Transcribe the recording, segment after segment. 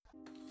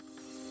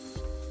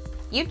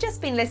You've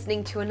just been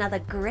listening to another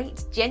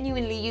great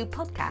Genuinely You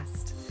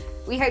podcast.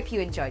 We hope you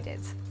enjoyed it.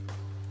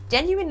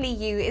 Genuinely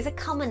You is a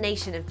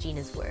culmination of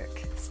Gina's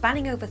work,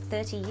 spanning over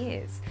 30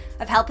 years,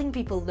 of helping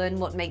people learn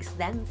what makes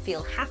them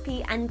feel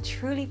happy and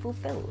truly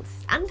fulfilled,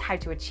 and how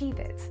to achieve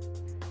it.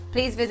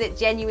 Please visit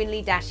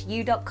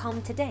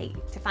genuinely-you.com today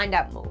to find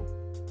out more.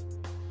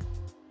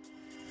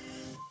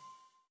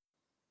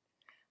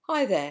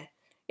 Hi there,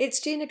 it's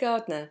Gina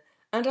Gardner,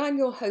 and I'm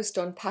your host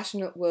on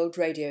Passionate World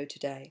Radio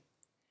today.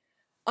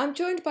 I'm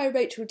joined by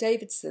Rachel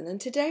Davidson, and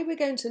today we're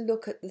going to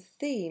look at the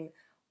theme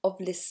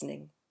of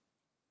listening.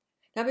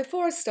 Now,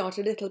 before I start,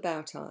 a little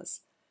about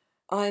us.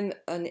 I'm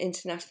an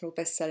international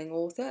best-selling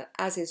author,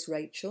 as is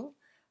Rachel.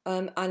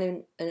 I'm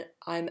an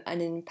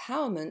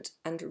empowerment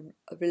and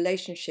a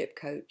relationship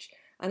coach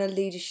and a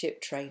leadership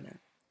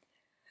trainer.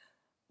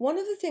 One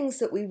of the things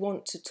that we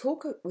want to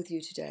talk with you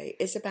today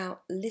is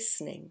about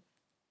listening.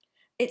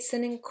 It's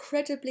an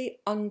incredibly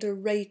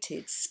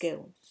underrated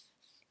skill.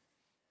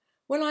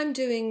 When I'm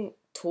doing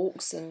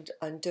talks and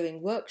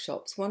doing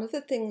workshops, one of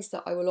the things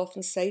that I will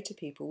often say to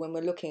people when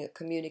we're looking at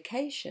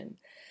communication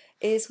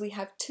is we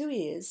have 2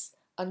 ears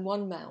and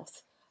 1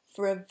 mouth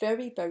for a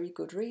very, very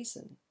good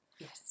reason.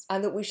 Yes.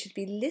 And that we should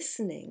be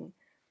listening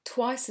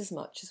twice as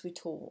much as we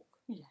talk.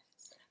 Yes.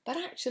 But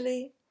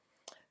actually,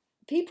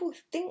 people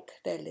think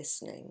they're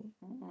listening,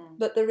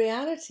 but the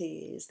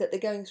reality is that they're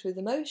going through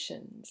the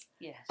motions.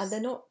 Yes. And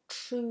they're not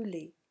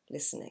truly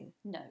listening.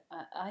 No,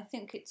 I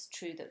think it's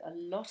true that a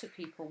lot of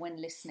people,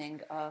 when listening,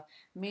 are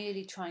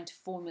merely trying to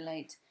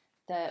formulate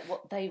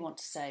what they want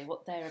to say,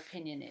 what their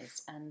opinion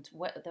is, and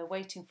they're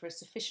waiting for a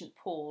sufficient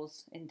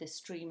pause in this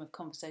stream of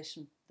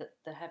conversation that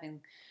they're having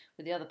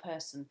with the other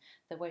person.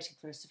 They're waiting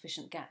for a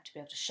sufficient gap to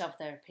be able to shove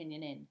their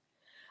opinion in.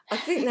 I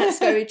think that's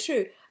very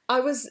true.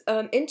 I was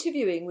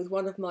interviewing with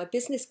one of my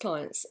business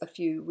clients a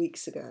few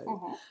weeks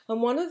ago,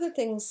 and one of the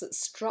things that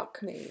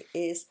struck me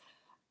is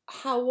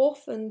how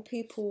often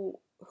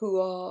people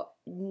who are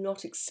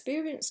not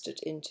experienced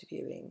at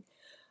interviewing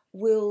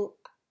will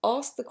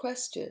ask the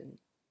question,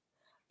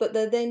 but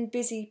they're then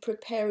busy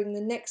preparing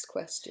the next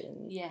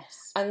question.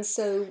 Yes. And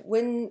so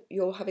when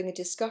you're having a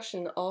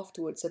discussion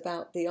afterwards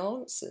about the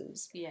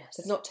answers, Yes.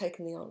 they've not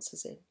taken the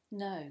answers in.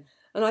 No.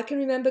 And I can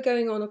remember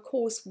going on a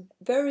course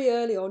very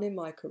early on in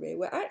my career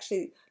where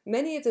actually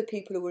many of the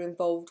people who were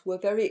involved were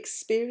very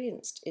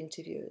experienced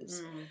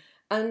interviewers.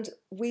 And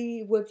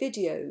we were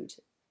videoed.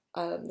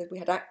 We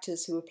had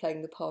actors who were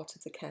playing the part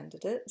of the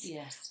candidates.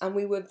 Yes. And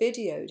we were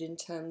videoed in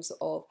terms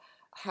of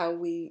how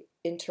we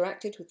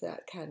interacted with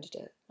that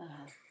candidate.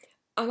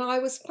 And I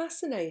was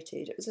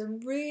fascinated. It was a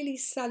really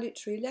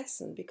salutary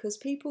lesson because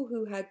people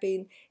who had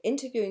been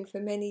interviewing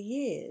for many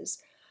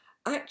years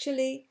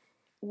actually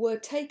were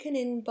taken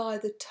in by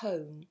the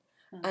tone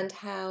and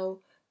how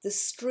the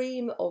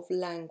stream of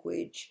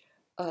language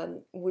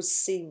was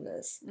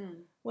seamless.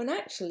 When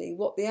actually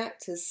what the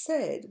actors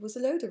said was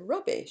a load of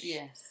rubbish.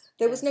 Yes.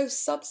 There was no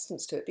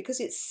substance to it because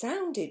it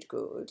sounded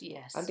good.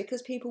 Yes. And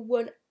because people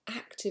weren't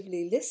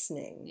actively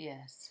listening.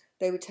 Yes.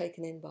 They were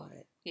taken in by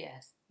it.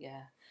 Yes,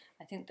 yeah.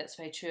 I think that's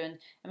very true. And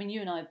I mean,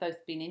 you and I have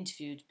both been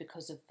interviewed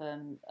because of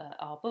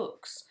our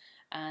books.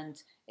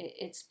 And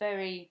it's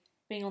very,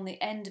 being on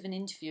the end of an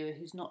interviewer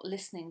who's not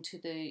listening to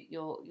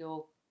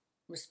your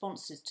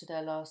responses to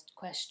their last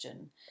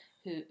question,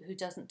 who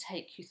doesn't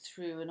take you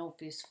through an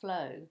obvious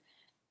flow,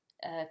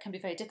 can be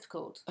very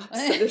difficult.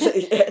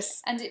 Absolutely,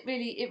 yes. And it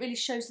really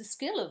shows the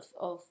skill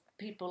of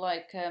people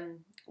like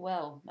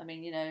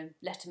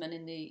Letterman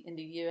in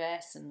the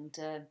US and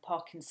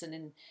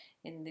Parkinson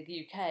in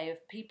the UK,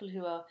 of people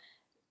who are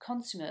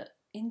consummate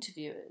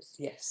interviewers.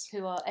 Yes.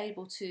 Who are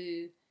able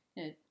to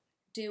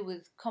deal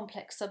with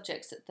complex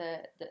subjects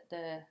that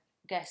their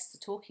guests are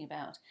talking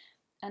about,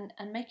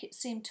 and make it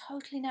seem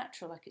totally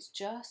natural, like it's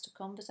just a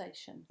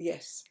conversation.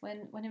 Yes.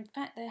 When in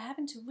fact they're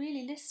having to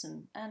really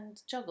listen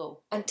and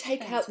juggle. And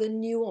take out the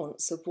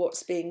nuance of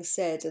what's being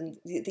said and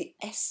the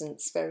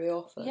essence very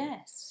often.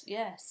 Yes,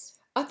 yes.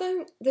 I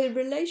think the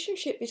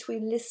relationship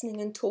between listening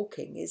and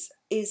talking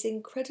is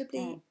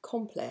incredibly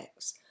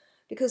complex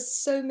because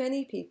so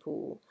many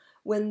people,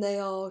 when they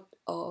are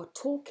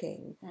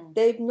talking,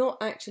 they've not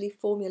actually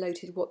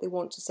formulated what they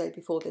want to say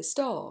before they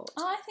start.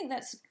 I think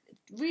that's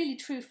really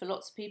true for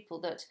lots of people,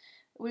 that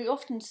we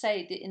often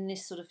say that in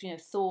this sort of,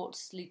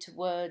 thoughts lead to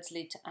words,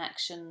 lead to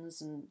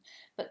actions,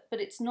 but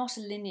it's not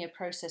a linear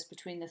process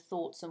between the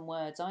thoughts and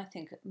words. I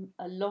think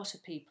a lot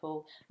of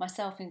people,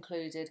 myself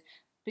included,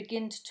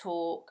 begin to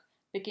talk,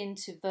 begin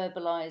to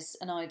verbalise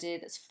an idea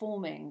that's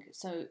forming.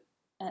 So,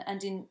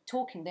 and in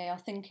talking, they are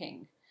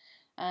thinking.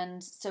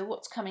 And so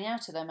what's coming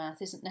out of their mouth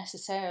isn't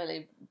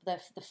necessarily the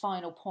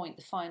final point,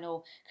 the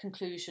final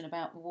conclusion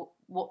about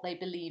what they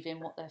believe in,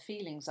 what their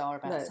feelings are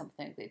about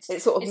something. It's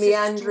sort of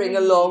meandering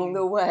along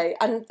the way.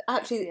 And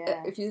actually,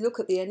 if you look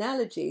at the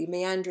analogy,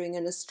 meandering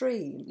in a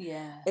stream,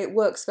 it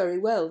works very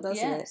well,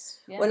 doesn't it?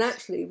 Yes. When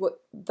actually,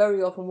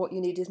 very often what you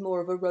need is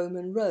more of a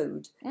Roman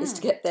road, is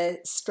to get there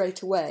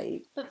straight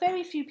away. But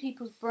very few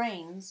people's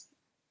brains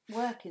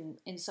work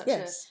in such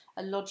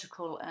a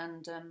logical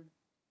and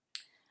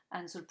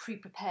and sort of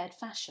pre-prepared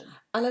fashion.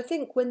 And I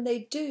think when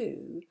they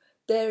do,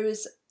 there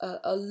is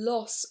a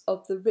loss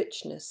of the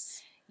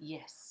richness.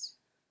 Yes.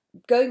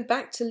 Going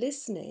back to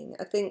listening,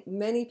 I think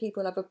many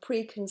people have a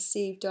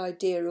preconceived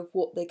idea of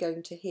what they're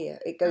going to hear.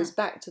 It goes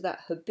back to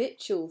that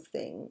habitual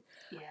thing.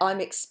 Yeah. I'm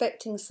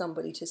expecting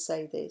somebody to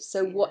say this.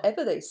 So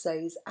whatever they say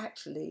is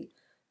actually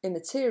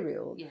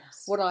immaterial.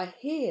 Yes. What I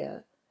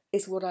hear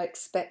is what I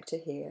expect to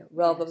hear,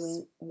 rather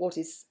than what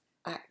is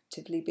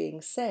actively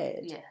being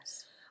said.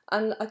 Yes.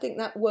 And I think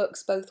that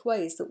works both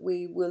ways, that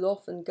we will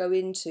often go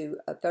into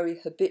a very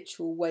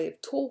habitual way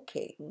of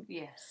talking,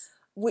 Yes.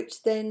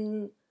 which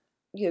then,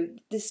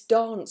 this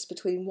dance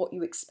between what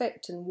you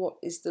expect and what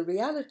is the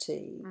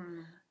reality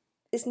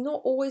is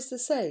not always the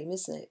same,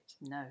 isn't it?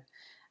 No.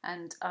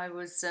 And I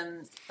was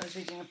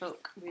reading a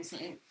book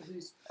recently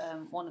whose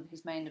one of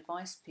his main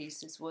advice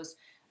pieces was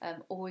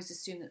always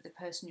assume that the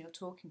person you're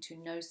talking to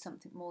knows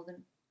something more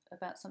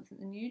about something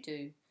than you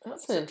do.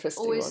 That's an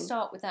interesting always one.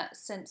 Start with that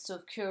sense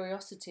of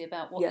curiosity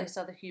about what this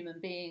other human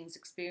being's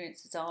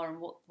experiences are and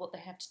what they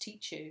have to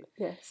teach you.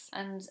 Yes.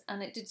 And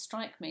it did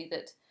strike me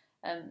that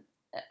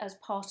as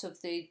part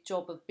of the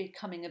job of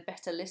becoming a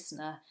better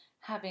listener,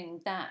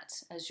 having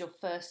that as your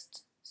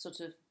first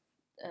sort of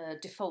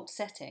default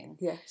setting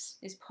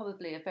is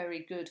probably a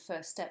very good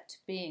first step to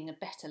being a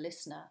better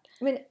listener.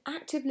 I mean,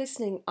 active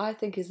listening, I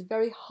think, is a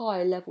very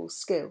high level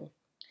skill.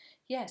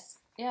 Yes,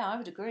 yeah, I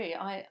would agree.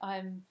 I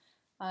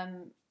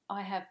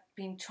have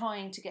been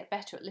trying to get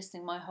better at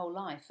listening my whole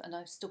life, and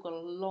I've still got a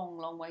long,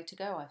 long way to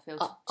go. I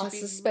feel. I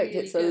suspect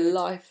really it's good.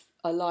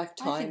 a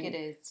lifetime I think it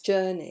is.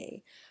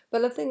 journey.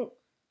 But I think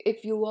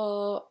if you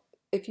are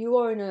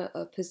in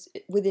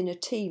within a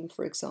team,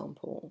 for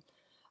example,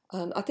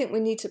 I think we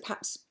need to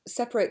perhaps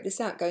separate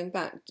this out, going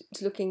back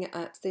to looking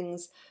at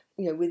things,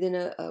 within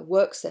a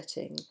work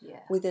setting,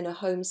 within a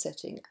home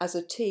setting, as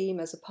a team,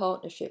 as a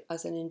partnership,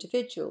 as an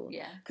individual.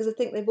 Because I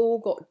think they've all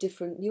got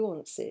different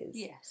nuances.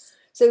 Yes.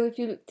 So if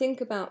you think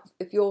about,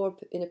 if you're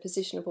in a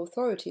position of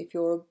authority, if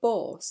you're a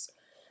boss,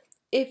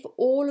 if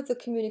all of the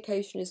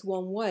communication is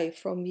one way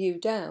from you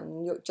down,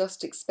 and you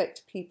just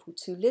expect people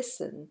to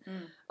listen,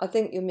 I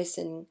think you're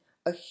missing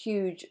a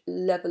huge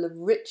level of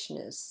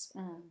richness,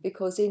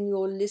 because in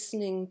your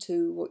listening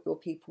to what your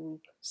people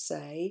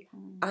say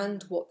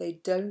and what they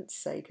don't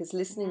say, because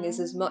listening is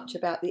as much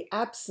about the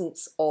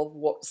absence of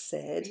what's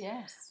said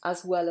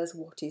as well as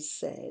what is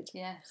said.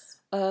 Yes.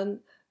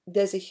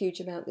 There's a huge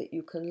amount that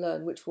you can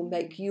learn, which will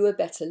make you a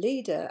better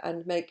leader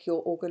and make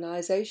your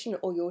organisation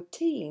or your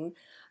team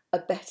a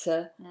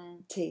better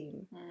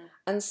team.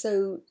 And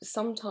so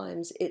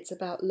sometimes it's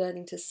about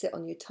learning to sit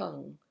on your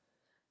tongue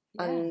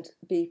and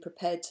be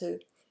prepared to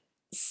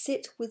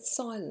sit with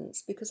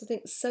silence, because I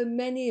think so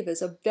many of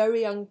us are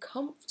very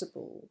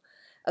uncomfortable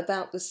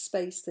about the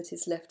space that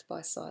is left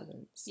by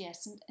silence.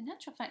 Yes, and in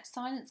actual fact,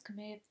 silence can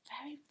be a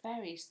very,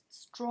 very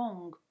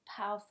strong,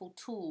 powerful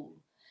tool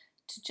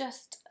to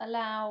just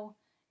allow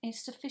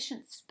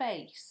insufficient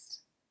space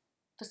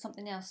for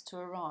something else to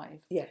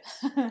arrive.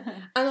 Yes.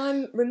 And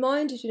I'm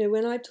reminded,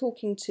 when I'm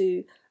talking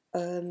to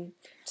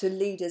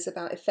leaders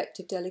about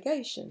effective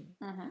delegation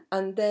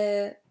and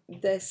their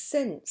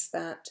sense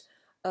that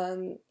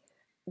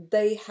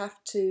they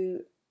have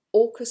to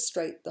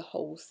orchestrate the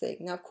whole thing.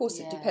 Now, of course,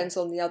 it depends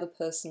on the other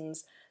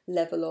person's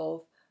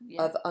level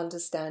of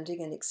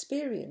understanding and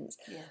experience.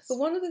 Yes. But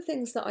one of the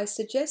things that I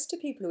suggest to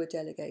people who are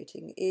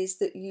delegating is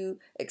that you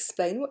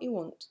explain what you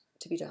want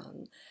to be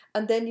done,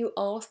 and then you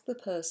ask the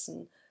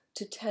person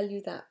to tell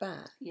you that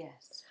back.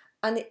 Yes.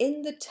 And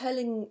in the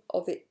telling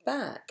of it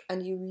back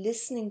and you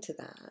listening to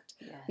that,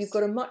 you've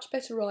got a much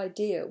better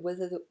idea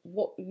whether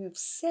what you've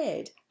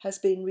said has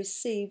been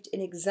received in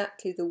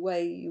exactly the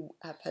way you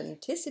have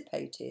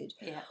anticipated,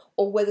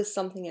 or whether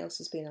something else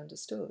has been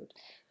understood.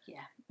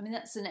 Yeah, I mean,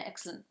 that's an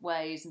excellent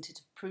way, isn't it,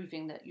 of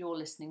proving that you're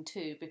listening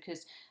too,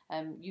 because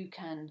you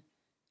can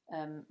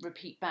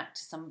repeat back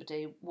to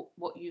somebody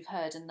what you've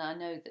heard. And I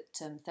know that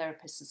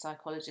therapists and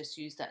psychologists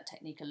use that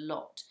technique a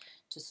lot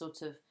to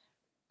sort of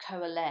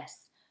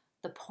coalesce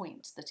the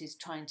point that is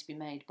trying to be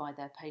made by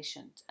their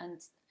patient. And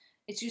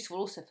it's useful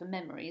also for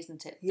memory,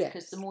 isn't it? Yes.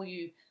 Because the more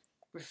you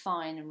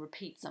refine and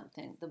repeat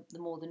something, the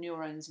more the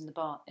neurons in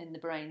the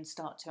brain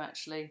start to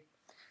actually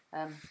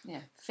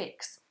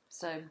fix.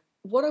 So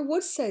what I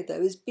would say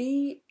though is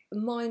be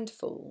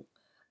mindful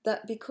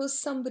that because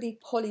somebody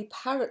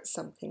polyparrots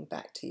something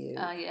back to you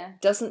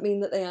doesn't mean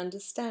that they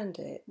understand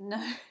it.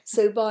 No.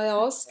 So by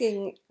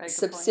asking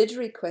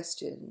subsidiary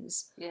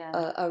questions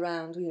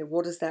around,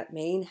 what does that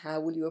mean? How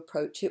will you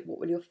approach it? What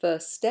will your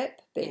first step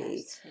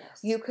be? Yes.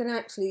 You can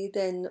actually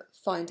then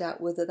find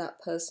out whether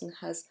that person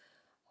has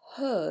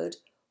heard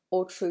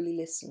or truly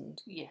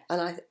listened. Yes.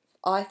 And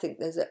I think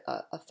there's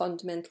a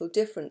fundamental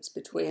difference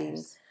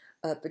between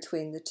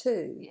the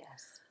two.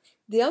 Yes.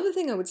 The other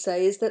thing I would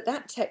say is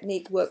that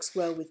technique works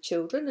well with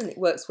children and it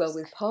works well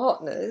with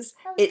partners.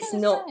 It's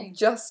not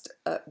just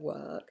at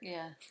work.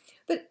 Yeah.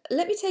 But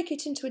let me take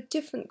it into a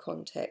different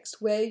context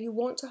where you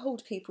want to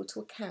hold people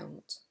to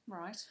account.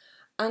 Right.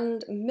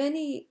 And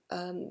many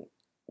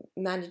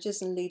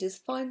managers and leaders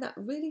find that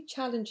really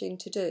challenging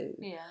to do.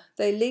 Yeah.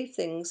 They leave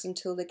things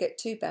until they get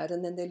too bad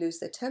and then they lose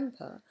their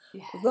temper,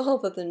 Yeah.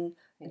 rather than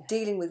Yeah.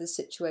 dealing with the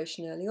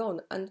situation early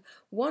on. And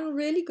one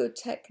really good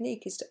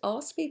technique is to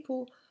ask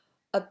people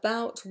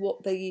about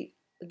what the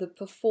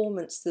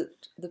performance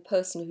that the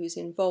person who's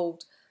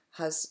involved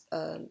has,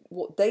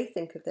 what they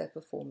think of their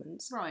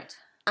performance, Right.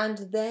 and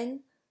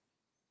then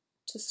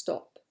to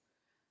stop,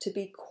 to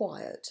be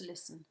quiet, To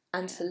listen.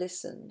 and Yeah. to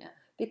listen, Yeah.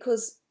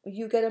 because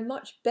you get a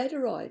much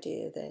better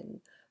idea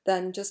then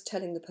than just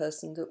telling the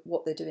person that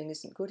what they're doing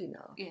isn't good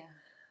enough. Yeah.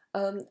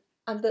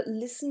 And that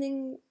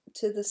listening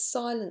to the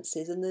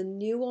silences and the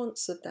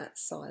nuance of that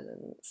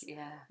silence,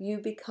 Yeah. you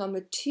become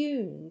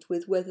attuned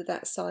with whether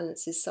that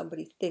silence is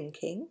somebody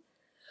thinking,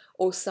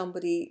 or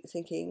somebody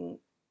thinking,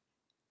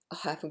 I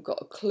haven't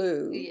got a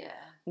clue,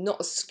 Yeah. not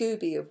a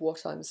Scooby of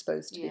what I'm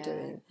supposed to be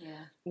doing.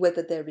 Yeah.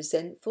 Whether they're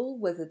resentful,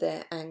 whether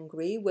they're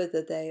angry,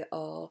 whether they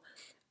are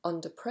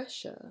under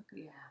pressure.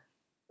 Yeah.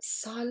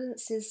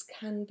 Silences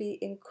can be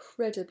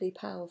incredibly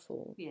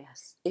powerful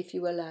Yes. if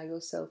you allow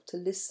yourself to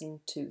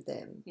listen to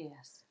them.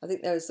 Yes. I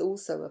think there is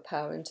also a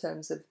power in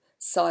terms of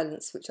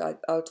silence, which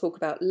I'll talk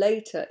about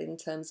later, in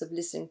terms of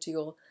listening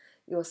to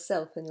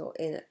yourself and your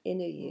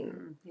inner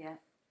you. Yeah.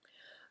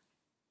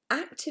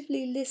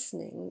 Actively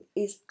listening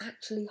is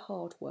actually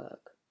hard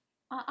work.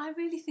 I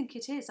really think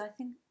it is. I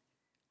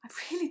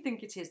really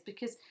think it is,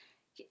 because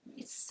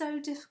it's so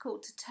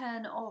difficult to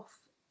turn off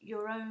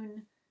your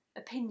own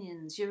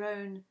opinions,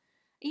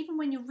 even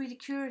when you're really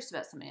curious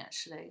about something.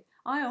 Actually,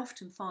 I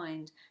often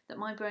find that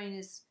my brain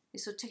is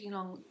sort of ticking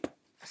along,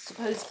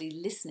 supposedly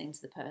listening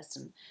to the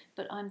person,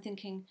 but I'm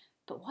thinking,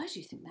 but why do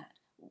you think that?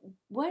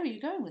 Where are you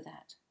going with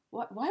that?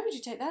 Why would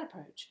you take that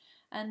approach?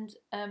 And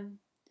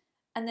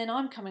then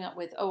I'm coming up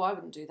with, oh, I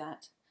wouldn't do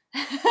that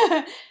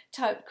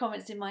type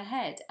comments in my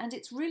head. And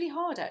it's really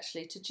hard,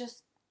 actually, to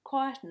just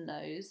quieten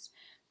those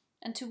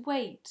and to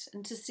wait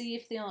and to see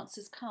if the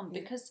answers come,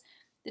 because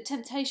the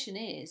temptation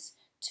is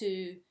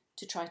to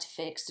try to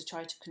fix, to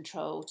try to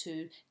control,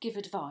 to give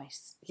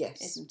advice,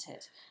 Yes. isn't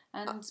it?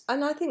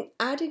 And I think,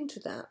 adding to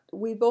that,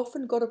 we've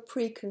often got a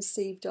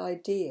preconceived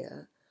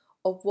idea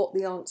of what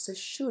the answer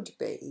should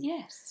be.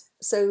 yes.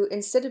 So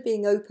instead of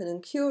being open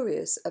and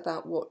curious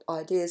about what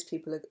ideas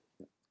people are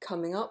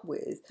coming up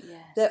with,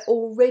 Yes. they're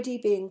already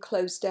being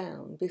closed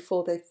down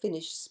before they've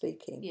finished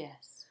speaking.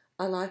 Yes.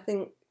 And I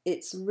think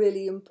it's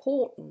really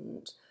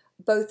important,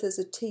 both as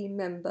a team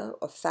member,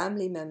 a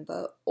family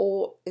member,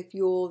 or if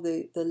you're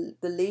the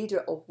leader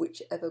of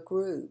whichever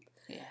group,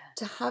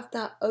 to have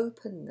that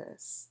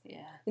openness.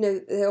 Yeah. You know,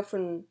 they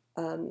often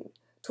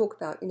talk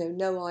about,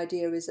 no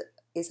idea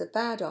is a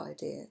bad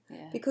idea.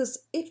 Yeah.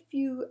 Because if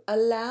you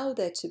allow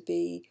there to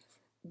be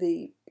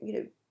the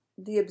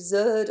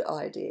absurd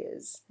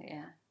ideas,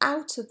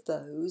 out of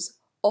those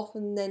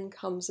often then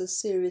comes a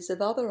series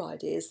of other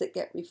ideas that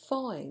get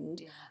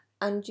refined,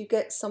 and you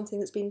get something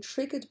that's been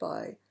triggered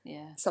by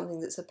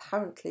something that's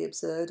apparently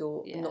absurd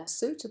or not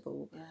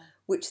suitable,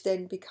 which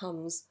then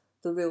becomes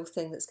the real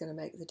thing that's going to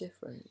make the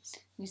difference.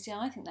 You see,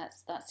 I think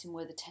that's in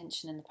where the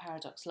tension and the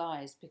paradox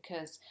lies,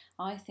 because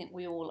I think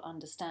we all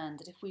understand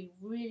that if we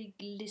really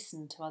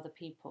listen to other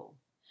people,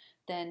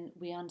 then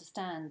we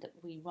understand that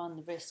we run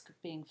the risk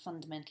of being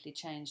fundamentally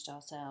changed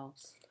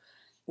ourselves.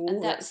 Ooh,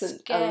 and that's a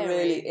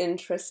really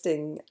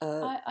interesting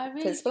I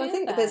really principle. I feel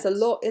think that there's a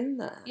lot in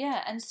that.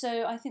 Yeah, and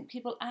so I think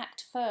people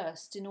act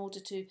first in order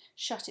to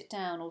shut it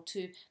down, or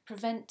to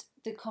prevent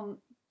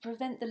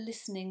the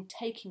listening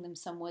taking them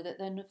somewhere that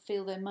they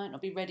feel they might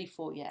not be ready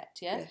for yet.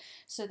 Yeah.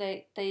 So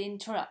they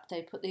interrupt,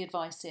 they put the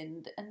advice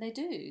in, and they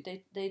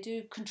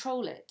do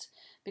control it,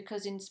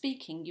 because in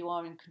speaking you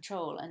are in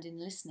control, and in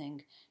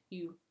listening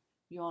you're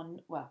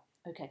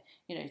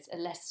it's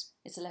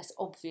a less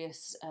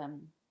obvious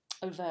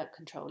overt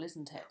control,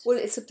 isn't it? Well,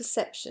 it's a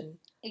perception.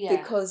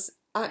 Because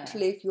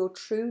actually, if you're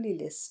truly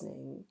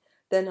listening,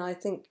 then I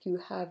think you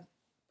have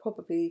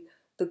probably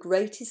the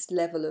greatest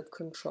level of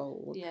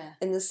control,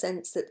 in the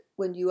sense that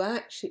when you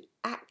actually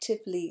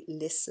actively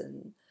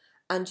listen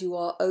and you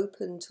are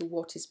open to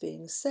what is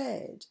being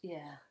said,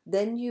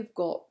 then you've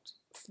got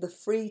the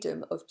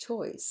freedom of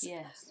choice.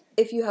 Yes.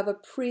 If you have a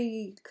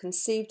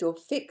preconceived or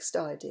fixed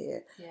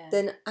idea,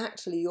 then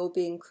actually you're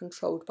being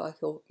controlled by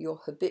your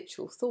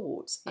habitual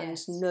thoughts, and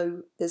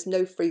there's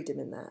no freedom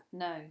in that.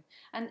 No.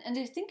 And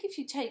I think if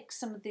you take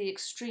some of the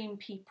extreme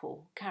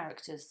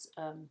characters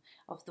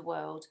of the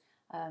world,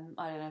 I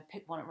don't know,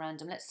 pick one at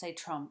random, let's say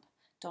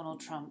Donald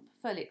Trump,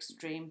 fairly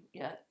extreme,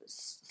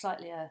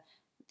 slightly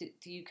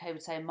the UK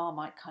would say a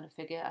Marmite kind of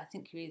figure. I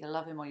think you either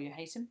love him or you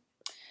hate him,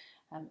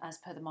 as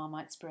per the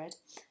Marmite spread.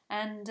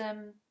 And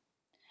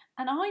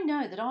I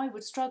know that I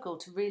would struggle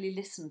to really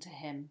listen to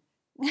him,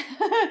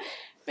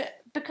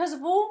 but because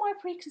of all my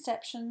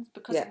preconceptions,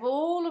 because of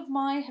all of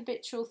my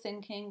habitual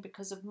thinking,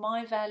 because of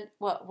my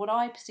what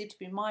I perceive to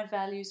be my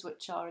values,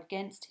 which are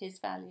against his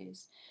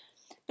values.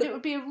 But it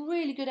would be a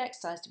really good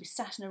exercise to be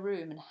sat in a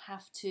room and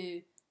have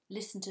to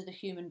listen to the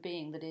human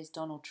being that is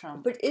Donald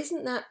Trump. But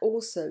isn't that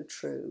also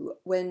true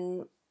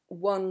when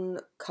one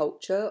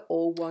culture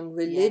or one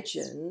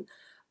religion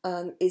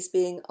is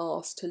being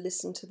asked to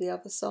listen to the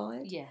other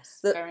side. Yes,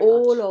 that very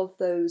all much. of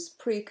those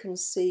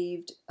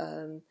preconceived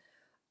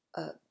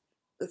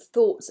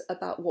thoughts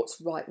about what's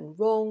right and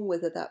wrong,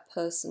 whether that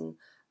person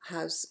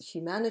has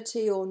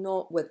humanity or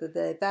not, whether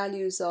their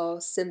values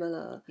are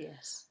similar,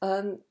 Yes.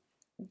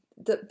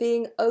 that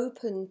being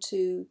open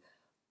to,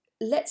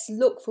 let's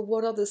look for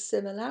what are the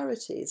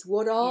similarities,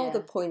 what are Yeah.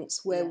 the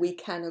points where Yeah. we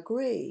can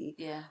agree,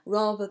 Yeah.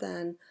 rather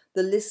than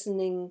the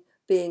listening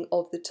being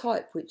of the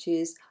type which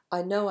is,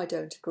 I know I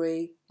don't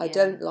agree, I Yeah.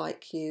 don't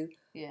like you,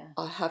 Yeah.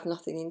 I have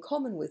nothing in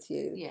common with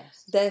you.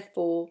 Yes.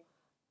 Therefore,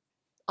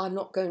 I'm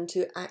not going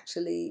to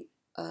actually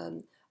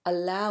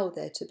allow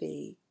there to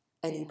be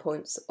any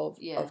points of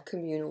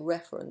communal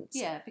reference.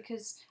 Yeah,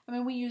 because I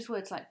mean, we use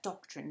words like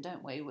doctrine,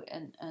 don't we,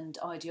 and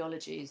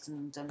ideologies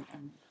and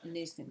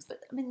these things.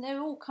 But I mean, they're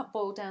all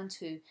boiled down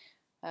to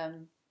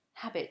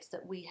habits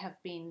that we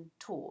have been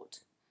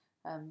taught,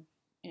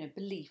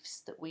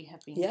 beliefs that we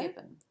have been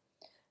given,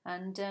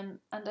 and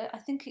I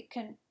think it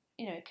can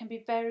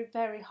be very,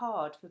 very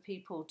hard for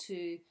people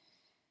to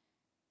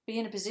be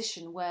in a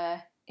position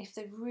where, if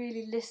they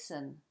really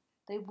listen,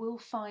 they will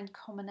find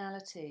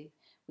commonality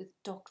with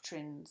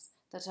doctrines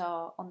that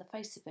are, on the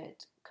face of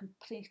it,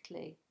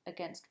 completely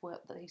against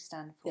what they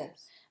stand for.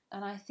 Yes.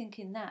 And I think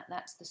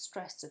that's the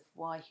stress of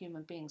why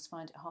human beings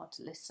find it hard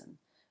to listen,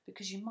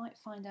 because you might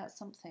find out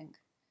something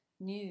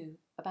new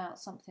about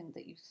something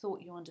that you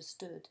thought you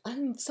understood.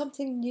 And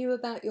something new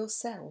about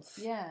yourself.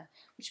 Yeah,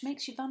 which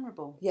makes you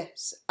vulnerable.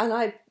 Yes, and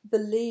I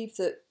believe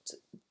that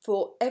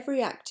for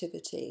every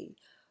activity,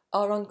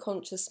 our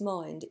unconscious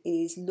mind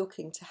is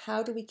looking to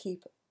how do we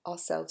keep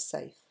ourselves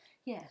safe.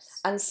 Yes.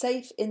 And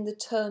safe in the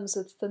terms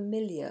of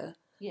familiar,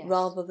 yes.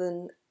 rather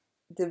than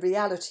the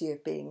reality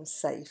of being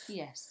safe.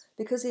 Yes.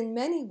 Because in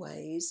many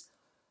ways,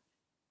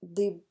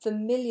 the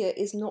familiar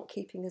is not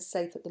keeping us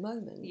safe at the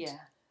moment. Yeah.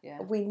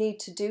 Yeah. We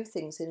need to do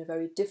things in a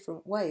very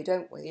different way,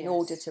 don't we, in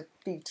order to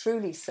be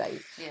truly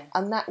safe. Yes.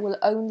 And that will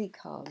only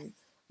come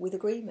with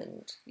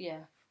agreement.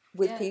 Yeah.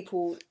 With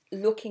people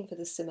looking for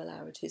the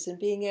similarities and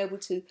being able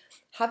to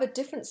have a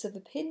difference of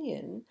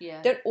opinion.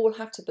 Yeah. Don't all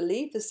have to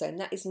believe the same.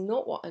 That is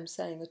not what I'm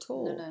saying at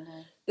all. No.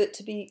 But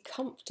to be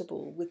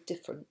comfortable with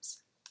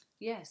difference.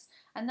 Yes,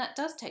 and that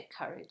does take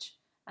courage,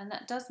 and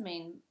that does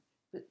mean,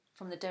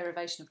 from the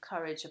derivation of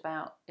courage,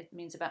 it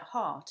means about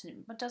heart,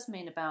 and it does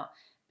mean about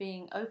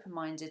being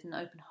open-minded and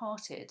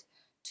open-hearted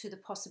to the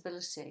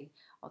possibility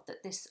of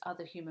that this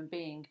other human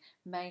being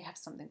may have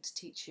something to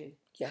teach you.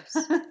 Yes.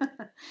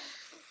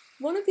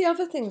 One of the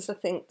other things I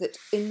think that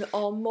in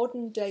our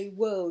modern day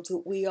world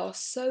that we are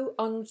so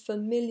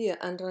unfamiliar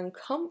and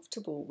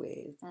uncomfortable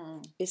with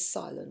is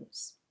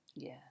silence.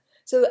 Yeah.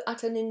 So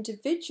at an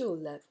individual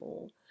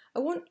level, I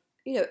want,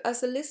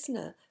 as a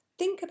listener,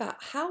 think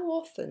about how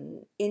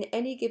often in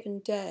any given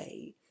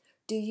day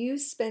do you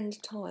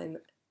spend time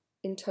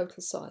in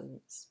total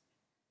silence?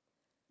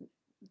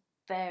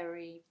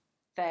 Very,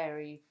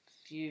 very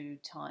few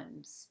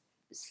times.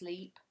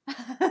 Sleep.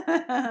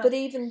 But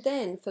even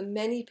then, for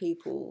many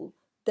people,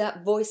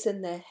 that voice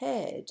in their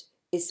head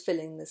is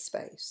filling the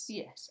space.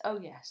 Yes. Oh,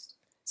 yes.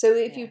 So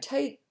if you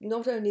take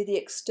not only the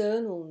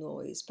external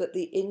noise, but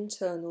the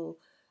internal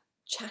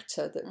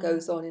chatter that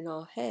goes on in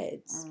our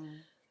heads,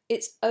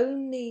 it's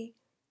only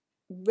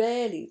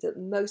rarely that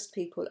most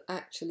people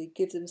actually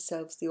give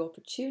themselves the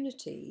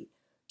opportunity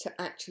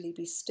to actually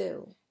be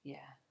still.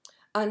 Yeah.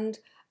 And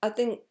I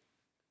think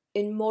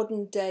in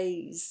modern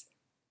days,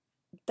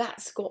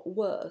 that's got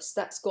worse,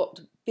 that's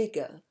got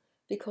bigger,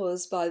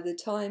 because by the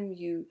time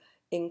you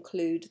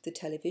include the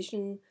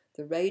television,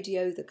 the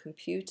radio, the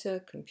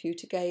computer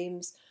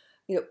games,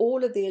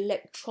 all of the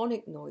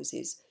electronic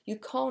noises, you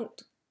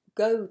can't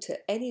go to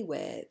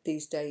anywhere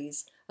these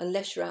days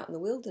unless you're out in the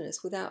wilderness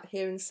without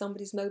hearing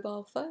somebody's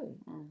mobile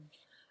phone.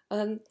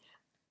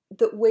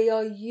 That we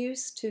are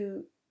used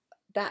to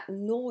that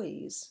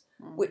noise,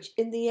 which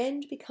in the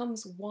end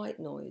becomes white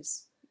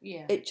noise.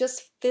 Yeah. It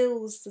just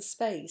fills the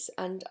space,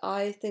 and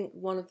I think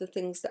one of the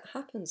things that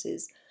happens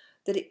is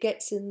that it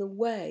gets in the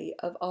way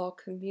of our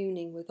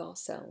communing with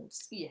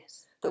ourselves.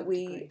 Yes. That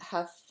we agree.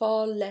 have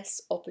far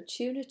less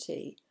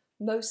opportunity,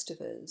 most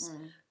of us,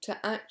 to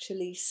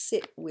actually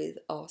sit with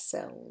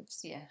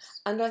ourselves.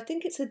 Yes. And I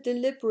think it's a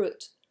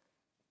deliberate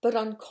but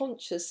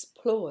unconscious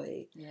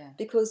ploy,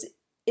 because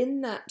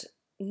in that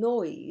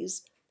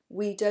noise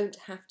we don't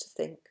have to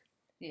think.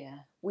 Yeah.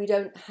 We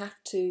don't have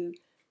to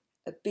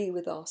be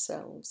with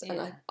ourselves. Yeah.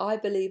 And I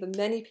believe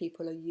many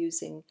people are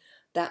using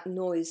that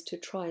noise to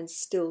try and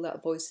still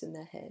that voice in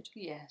their head.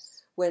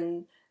 Yes.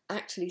 When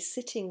actually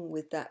sitting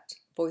with that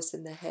voice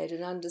in their head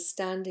and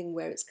understanding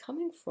where it's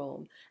coming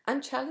from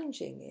and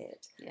challenging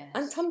it,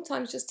 and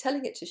sometimes just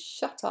telling it to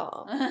shut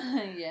up,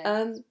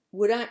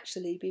 would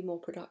actually be more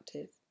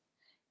productive.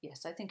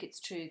 Yes, I think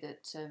it's true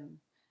that,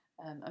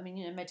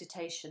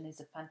 meditation is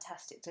a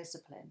fantastic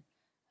discipline.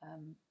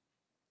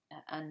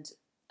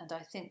 And I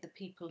think the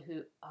people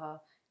who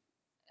are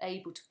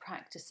able to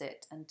practice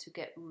it and to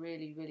get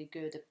really, really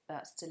good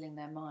about stilling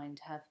their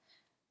mind have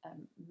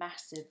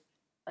massive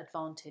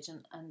advantage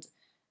and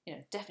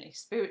definitely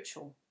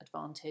spiritual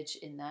advantage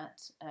in that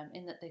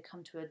they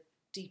come to a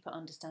deeper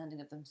understanding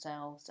of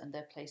themselves and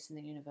their place in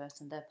the universe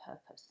and their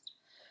purpose.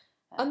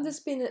 And there's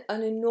been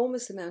an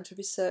enormous amount of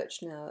research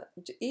now,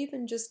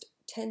 even just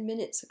 10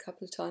 minutes a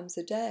couple of times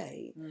a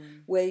day,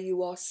 where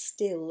you are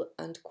still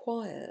and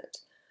quiet,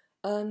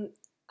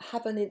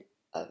 have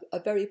a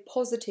very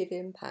positive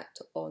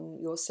impact on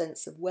your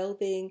sense of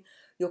well-being,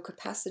 your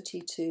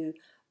capacity to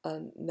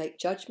make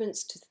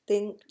judgments, to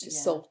think, to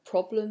solve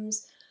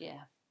problems.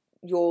 Yeah.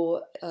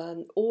 Your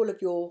all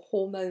of your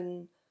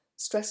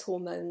stress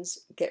hormones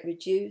get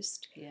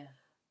reduced. Yeah.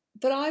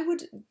 But I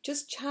would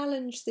just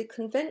challenge the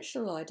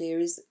conventional idea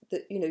is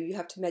that, you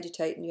have to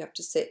meditate and you have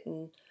to sit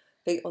and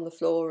feet on the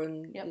floor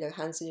and,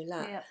 hands in your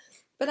lap. Yep.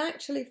 But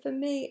actually, for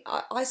me,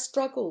 I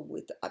struggle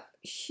with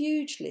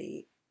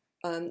hugely.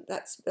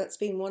 That's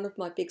been one of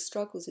my big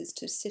struggles, is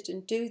to sit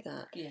and do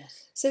that.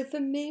 Yes. So for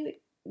me,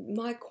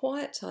 my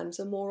quiet times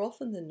are more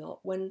often than not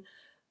when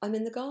I'm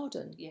in the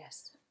garden.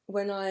 Yes.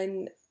 When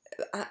I'm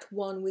at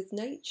one with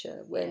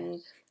nature,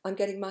 when I'm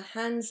getting my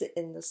hands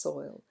in the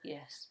soil.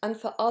 Yes. And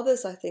for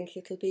others, I think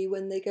it'll be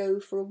when they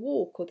go for a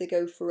walk or they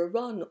go for a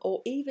run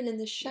or even in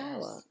the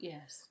shower.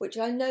 Yes. Which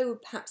I know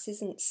perhaps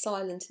isn't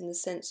silent in the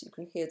sense you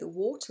can hear the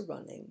water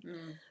running,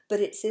 but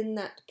it's in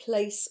that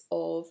place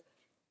of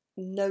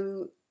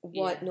no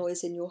white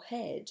noise in your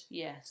head.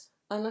 Yes.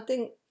 And I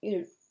think,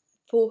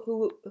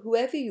 for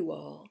whoever you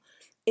are,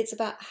 it's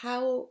about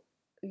how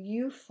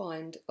you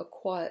find a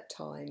quiet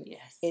time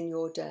in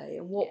your day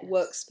and what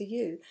works for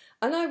you.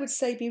 And I would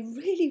say be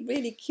really,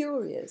 really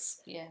curious.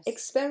 Yes.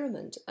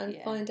 Experiment and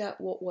find out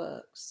what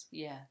works.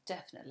 Yeah,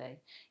 definitely.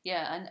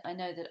 Yeah, and I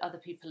know that other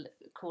people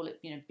call it,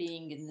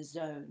 being in the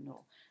zone,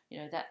 or,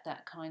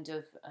 that kind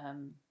of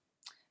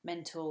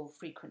mental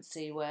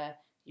frequency where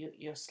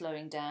you're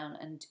slowing down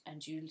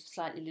and you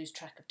slightly lose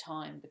track of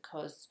time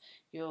because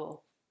you're,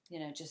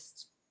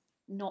 just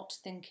not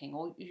thinking,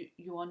 or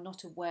you are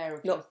not aware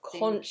of not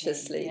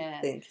consciously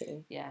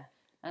thinking. Yeah,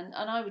 and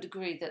I would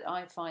agree that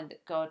I find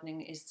that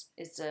gardening is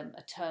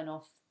a turn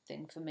off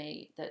thing for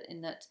me. That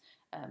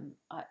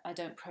I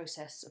don't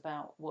process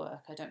about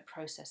work. I don't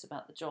process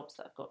about the jobs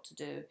that I've got to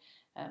do.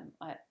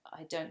 I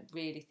don't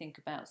really think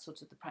about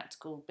sort of the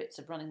practical bits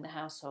of running the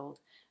household.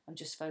 I'm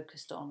just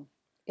focused on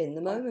in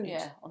the moment.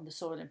 On the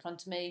soil in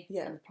front of me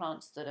and the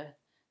plants that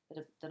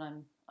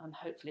I'm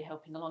hopefully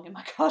helping along in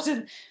my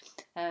garden.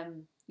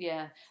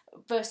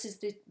 Versus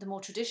the more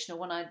traditional,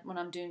 when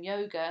I'm doing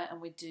yoga and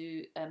we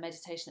do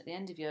meditation at the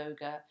end of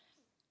yoga,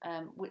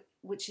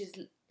 which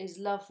is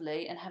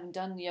lovely, and having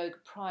done yoga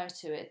prior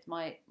to it,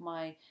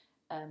 my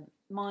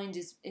mind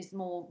is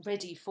more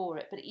ready for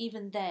it. But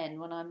even then,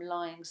 when I'm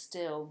lying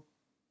still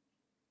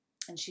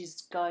and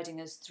she's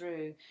guiding us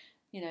through,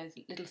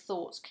 little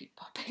thoughts keep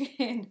popping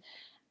in,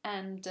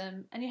 and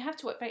you have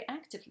to work very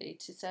actively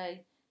to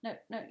say, no,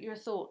 you're a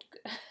thought.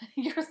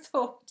 You're a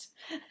thought.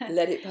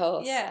 Let it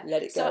pass.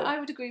 Let it go. So I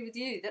would agree with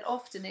you that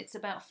often it's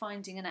about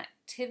finding an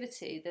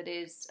activity that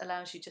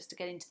allows you just to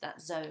get into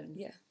that zone.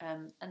 Yeah.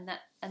 And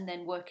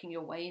then working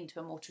your way into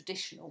a more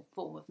traditional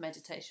form of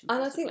meditation.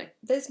 And possibly. I think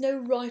there's no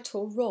right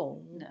or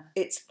wrong. No.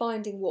 It's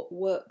finding what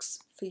works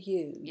for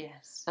you.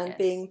 Yes. And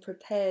being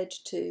prepared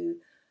to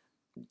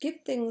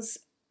give things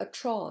a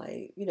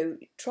try.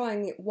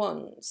 Trying it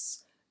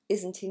once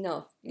isn't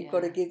enough. You've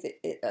got to give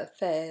it a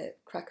fair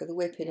crack of the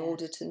whip in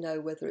order to know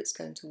whether it's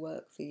going to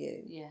work for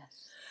you.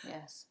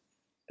 Yes.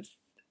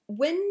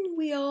 When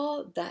we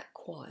are that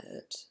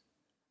quiet,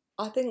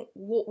 I think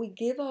what we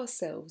give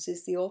ourselves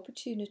is the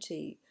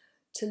opportunity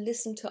to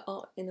listen to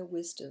our inner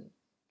wisdom.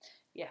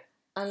 Yeah.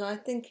 And I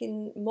think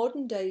in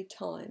modern day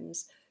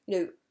times,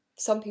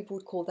 some people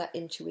would call that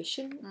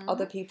intuition.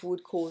 Other people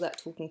would call that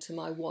talking to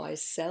my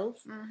wise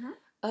self.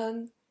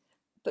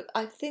 But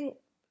I think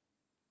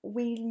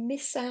we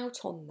miss out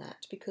on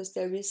that because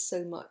there is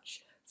so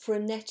much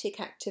frenetic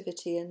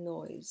activity and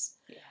noise.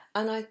 Yeah.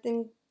 And I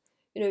think,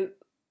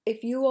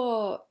 if you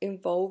are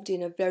involved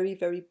in a very,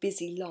 very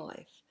busy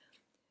life,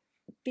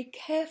 be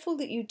careful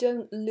that you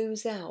don't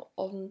lose out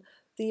on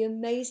the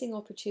amazing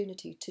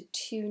opportunity to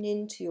tune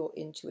into your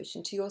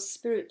intuition, to your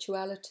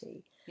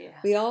spirituality. Yeah.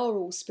 We are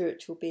all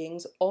spiritual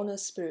beings on a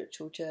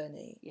spiritual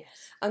journey.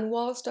 Yes. And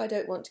whilst I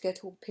don't want to get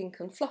all pink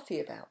and fluffy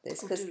about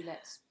this, because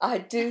let's. I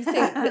do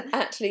think that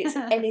actually it's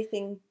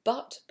anything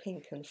but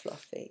pink and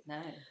fluffy.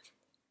 No.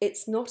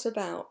 It's not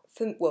about,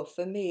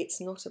 for me,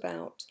 it's not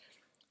about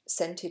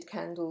scented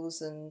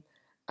candles and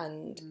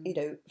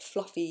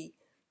fluffy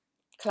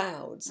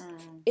clouds.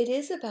 It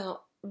is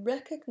about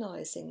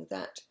recognising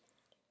that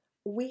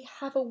we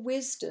have a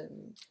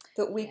wisdom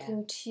that we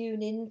can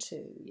tune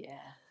into.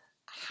 Yeah.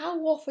 How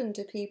often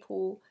do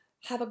people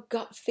have a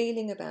gut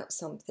feeling about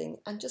something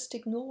and just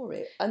ignore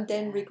it and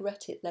then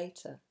regret it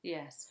later?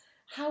 Yes.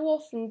 How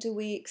often do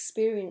we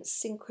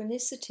experience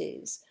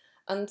synchronicities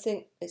and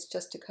think it's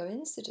just a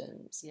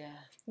coincidence? Yeah.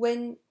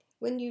 When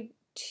you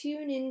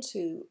tune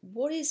into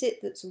what is it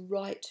that's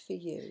right for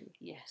you.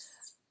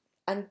 Yes.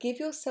 And give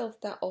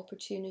yourself that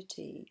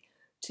opportunity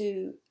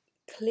to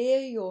clear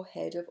your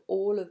head of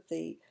all of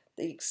the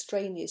the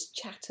extraneous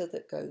chatter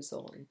that goes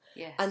on,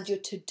 Yes. and your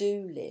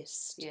to-do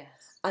list,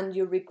 Yes. and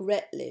your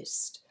regret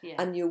list, Yeah.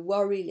 and your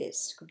worry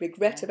list,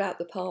 regret Yeah. about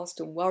the past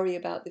and worry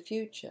about the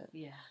future,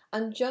 Yeah.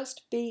 and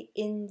just be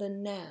in the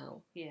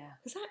now. Yeah.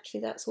 Because actually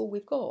that's all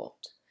we've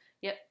got.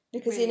 Yep.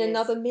 Because really in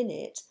another is.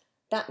 minute,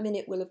 that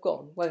minute will have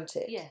gone, won't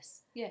it?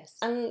 Yes. Yes.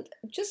 And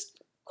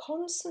just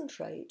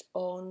concentrate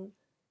on,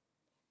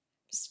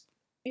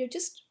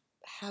 just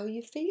how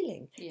you're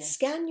feeling. Yes.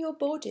 Scan your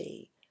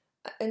body.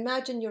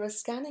 Imagine you're a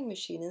scanning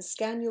machine and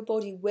scan your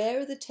body.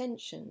 Where are the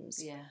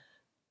tensions? Yeah.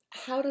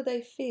 How do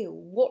they feel?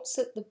 What's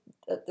at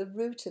the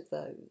root of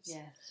those?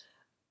 Yes.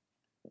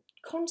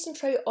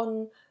 Concentrate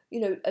on,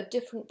 a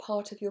different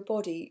part of your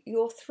body,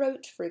 your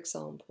throat, for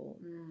example.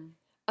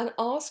 And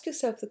ask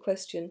yourself the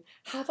question,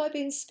 have I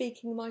been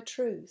speaking my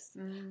truth?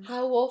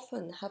 How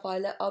often have I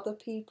let other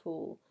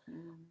people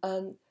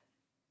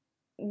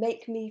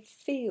make me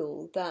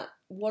feel that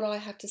what I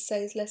have to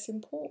say is less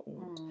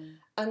important?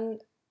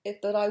 And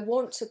that I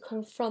want to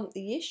confront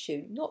the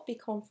issue, not be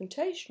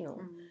confrontational.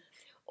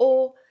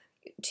 Or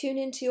tune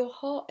into your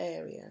heart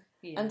area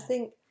and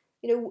think,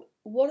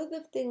 what are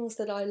the things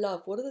that I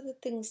love? What are the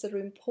things that are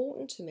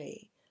important to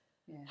me?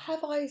 Yeah.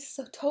 Have I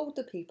told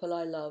the people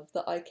I love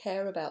that I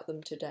care about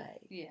them today?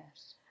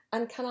 Yes.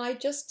 And can I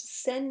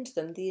just send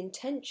them the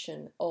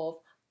intention of,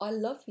 I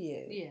love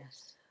you?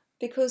 Yes.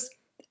 Because,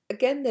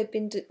 again, they've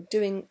been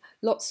doing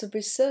lots of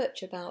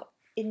research about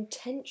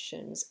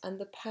intentions and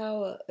the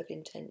power of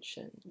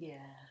intention.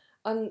 Yeah.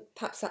 And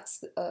perhaps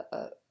that's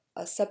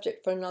a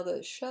subject for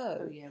another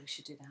show. Oh, yeah, we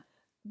should do that.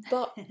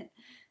 But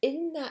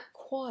in that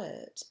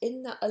quiet,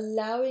 in that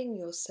allowing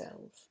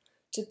yourself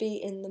to be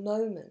in the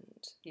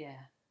moment,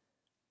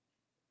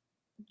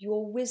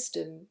 your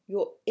wisdom,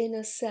 your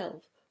inner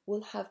self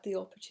will have the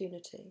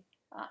opportunity.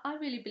 I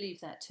really believe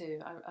that too.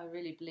 I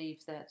really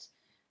believe that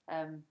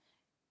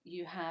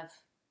you have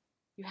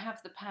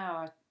the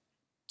power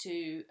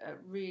to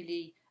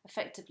really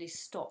effectively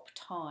stop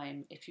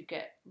time if you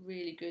get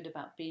really good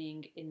about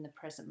being in the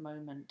present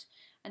moment.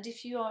 And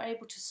if you are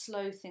able to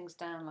slow things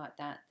down like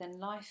that, then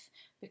life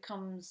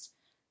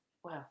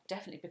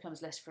definitely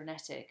becomes less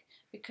frenetic,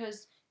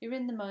 because you're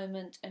in the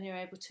moment and you're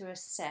able to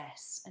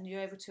assess, and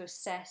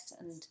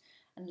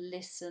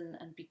listen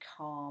and be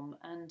calm,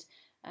 and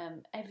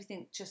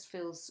everything just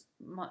feels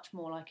much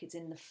more like it's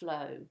in the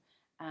flow,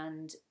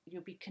 and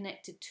you'll be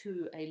connected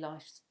to a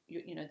life,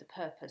 the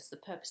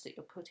purpose that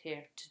you're put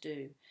here to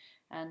do,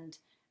 and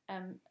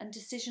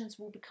decisions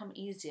will become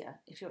easier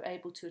if you're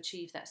able to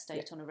achieve that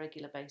state on a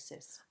regular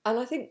basis. And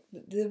I think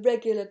the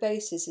regular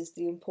basis is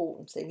the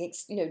important thing.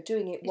 It's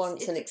doing it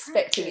once and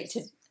expecting it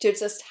to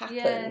just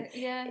happen.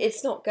 Yeah.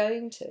 It's not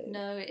going to.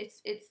 No,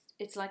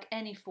 it's like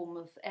any form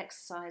of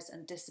exercise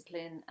and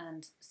discipline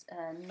and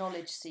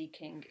knowledge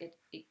seeking.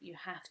 You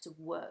have to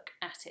work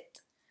at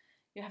it.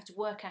 You have to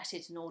work at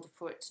it in order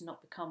for it to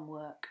not become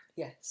work.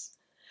 Yes.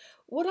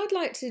 What I'd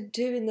like to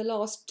do in the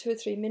last 2 or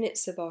 3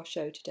 minutes of our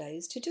show today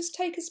is to just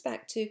take us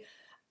back to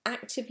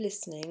active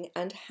listening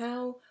and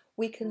how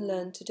we can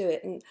learn to do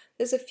it. And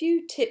there's a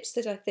few tips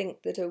that I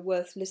think that are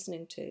worth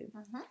listening to.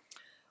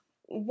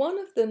 One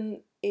of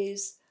them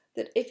is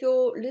that if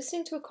you're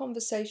listening to a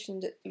conversation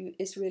that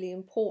is really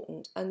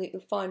important and that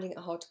you're finding it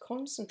hard to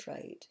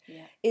concentrate,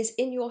 is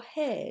in your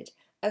head,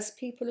 as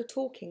people are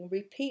talking,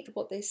 repeat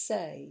what they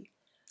say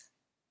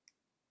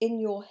in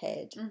your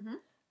head,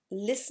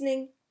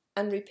 listening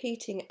and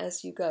repeating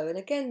as you go. And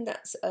again,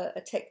 that's a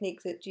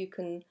technique that you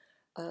can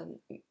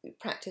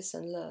practice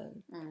and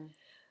learn.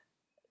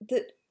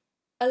 That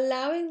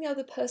allowing the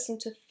other person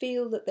to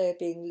feel that they're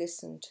being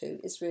listened to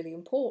is really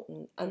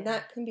important. And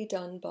that can be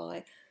done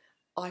by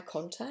eye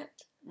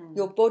contact.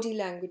 Your body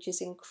language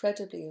is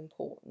incredibly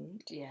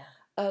important.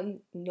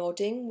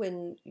 Nodding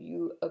when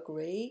you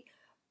agree.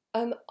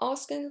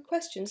 Asking a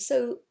question.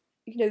 So,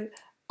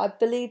 I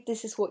believe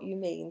this is what you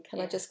mean. Can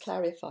I just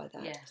clarify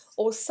that? Yes.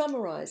 Or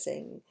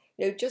summarising,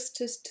 just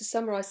to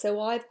summarise. So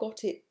I've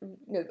got it,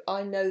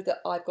 I know that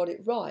I've got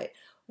it right.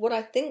 What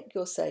I think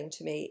you're saying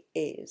to me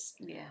is,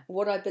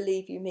 what I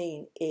believe you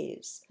mean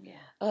is.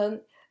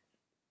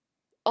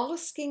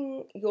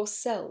 Asking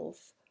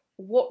yourself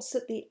what's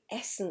at the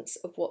essence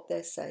of what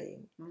they're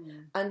saying,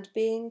 and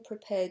being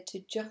prepared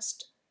to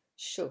just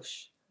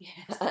shush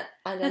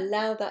and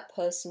allow that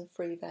person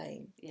free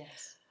rein.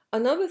 Yes.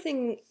 Another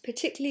thing,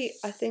 particularly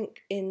I think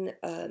in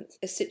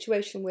a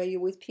situation where you're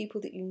with people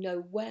that you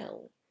know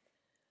well,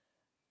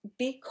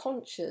 be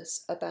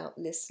conscious about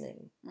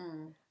listening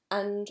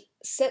and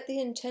set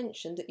the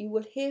intention that you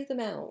will hear them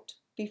out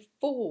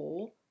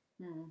before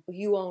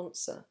you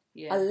answer.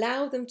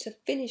 Allow them to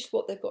finish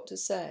what they've got to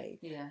say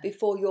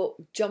before you're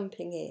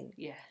jumping in.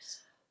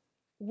 Yes.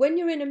 When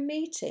you're in a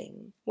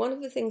meeting, one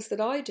of the things that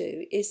I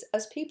do is,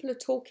 as people are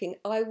talking,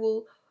 I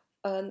will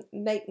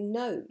make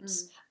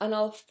notes and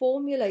I'll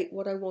formulate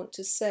what I want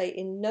to say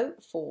in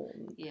note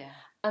form.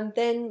 And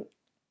then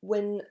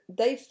when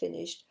they've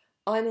finished,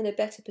 I'm in a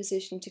better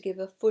position to give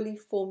a fully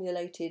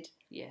formulated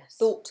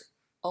thought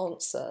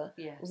answer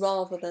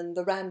rather than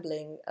the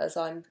rambling as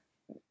I'm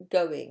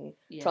going,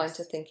 Yes. trying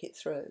to think it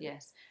through.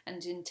 Yes,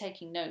 and in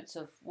taking notes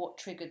of what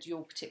triggered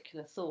your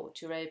particular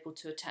thought, you're able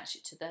to attach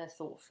it to their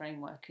thought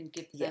framework and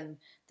give them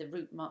the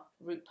root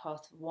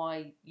path of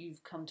why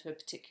you've come to a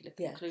particular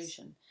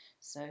conclusion.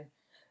 So,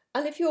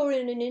 and if you're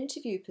in an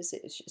interview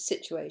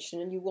situation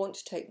and you want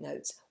to take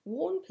notes,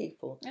 warn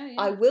people. Oh, yeah.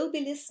 I will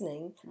be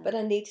listening, but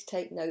I need to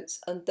take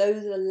notes, and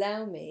those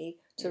allow me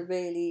to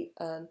really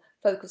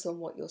focus on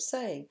what you're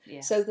saying,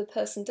 so the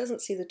person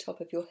doesn't see the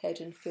top of your head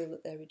and feel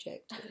that they're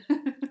rejected.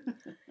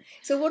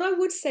 So what I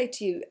would say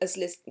to you as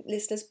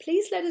listeners,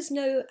 please let us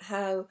know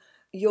how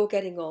you're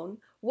getting on.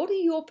 What are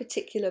your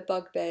particular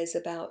bugbears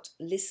about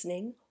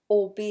listening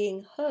or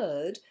being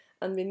heard?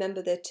 And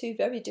remember, they're two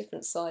very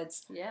different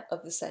sides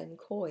of the same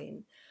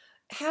coin.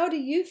 How do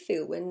you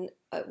feel when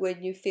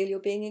you feel you're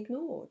being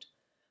ignored?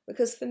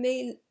 Because for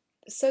me,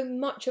 so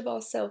much of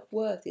our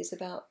self-worth is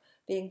about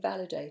being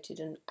validated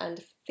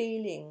and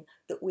feeling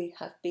that we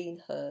have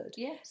been heard,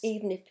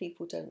 even if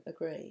people don't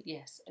agree.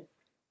 Yes,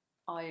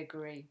 I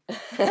agree.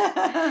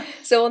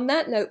 So on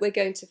that note, we're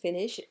going to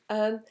finish.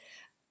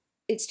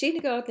 It's Gina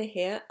Gardner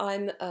here.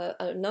 I'm a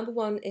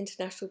 #1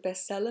 international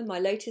bestseller. My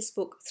latest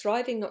book,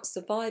 Thriving Not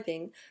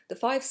Surviving, The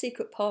 5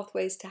 Secret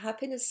Pathways to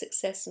Happiness,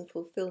 Success and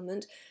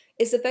Fulfillment,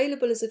 is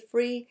available as a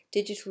free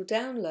digital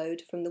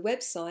download from the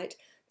website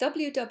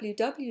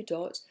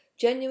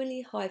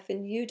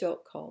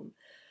www.genuinely-u.com.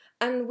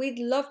 And we'd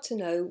love to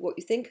know what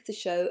you think of the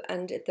show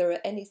and if there are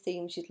any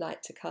themes you'd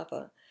like to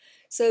cover.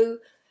 So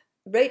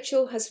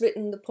Rachel has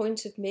written The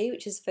Point of Me,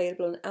 which is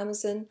available on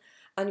Amazon,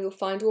 and you'll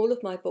find all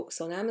of my books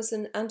on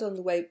Amazon and on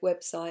the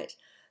website.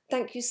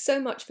 Thank you so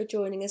much for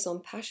joining us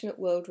on Passionate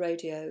World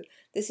Radio.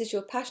 This is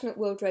your Passionate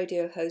World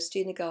Radio host,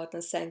 Gina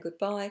Gardner, saying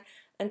goodbye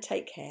and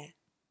take care.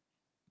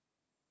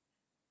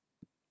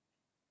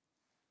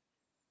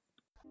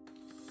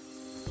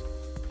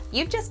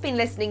 You've just been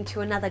listening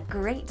to another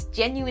great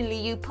Genuinely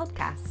You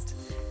podcast.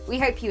 We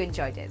hope you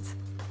enjoyed it.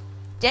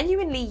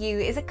 Genuinely You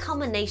is a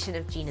culmination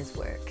of Gina's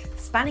work,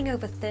 spanning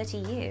over 30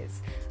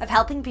 years, of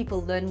helping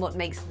people learn what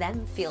makes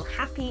them feel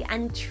happy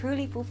and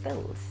truly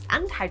fulfilled,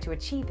 and how to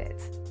achieve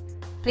it.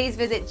 Please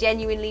visit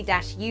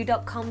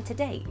genuinely-u.com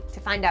today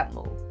to find out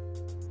more.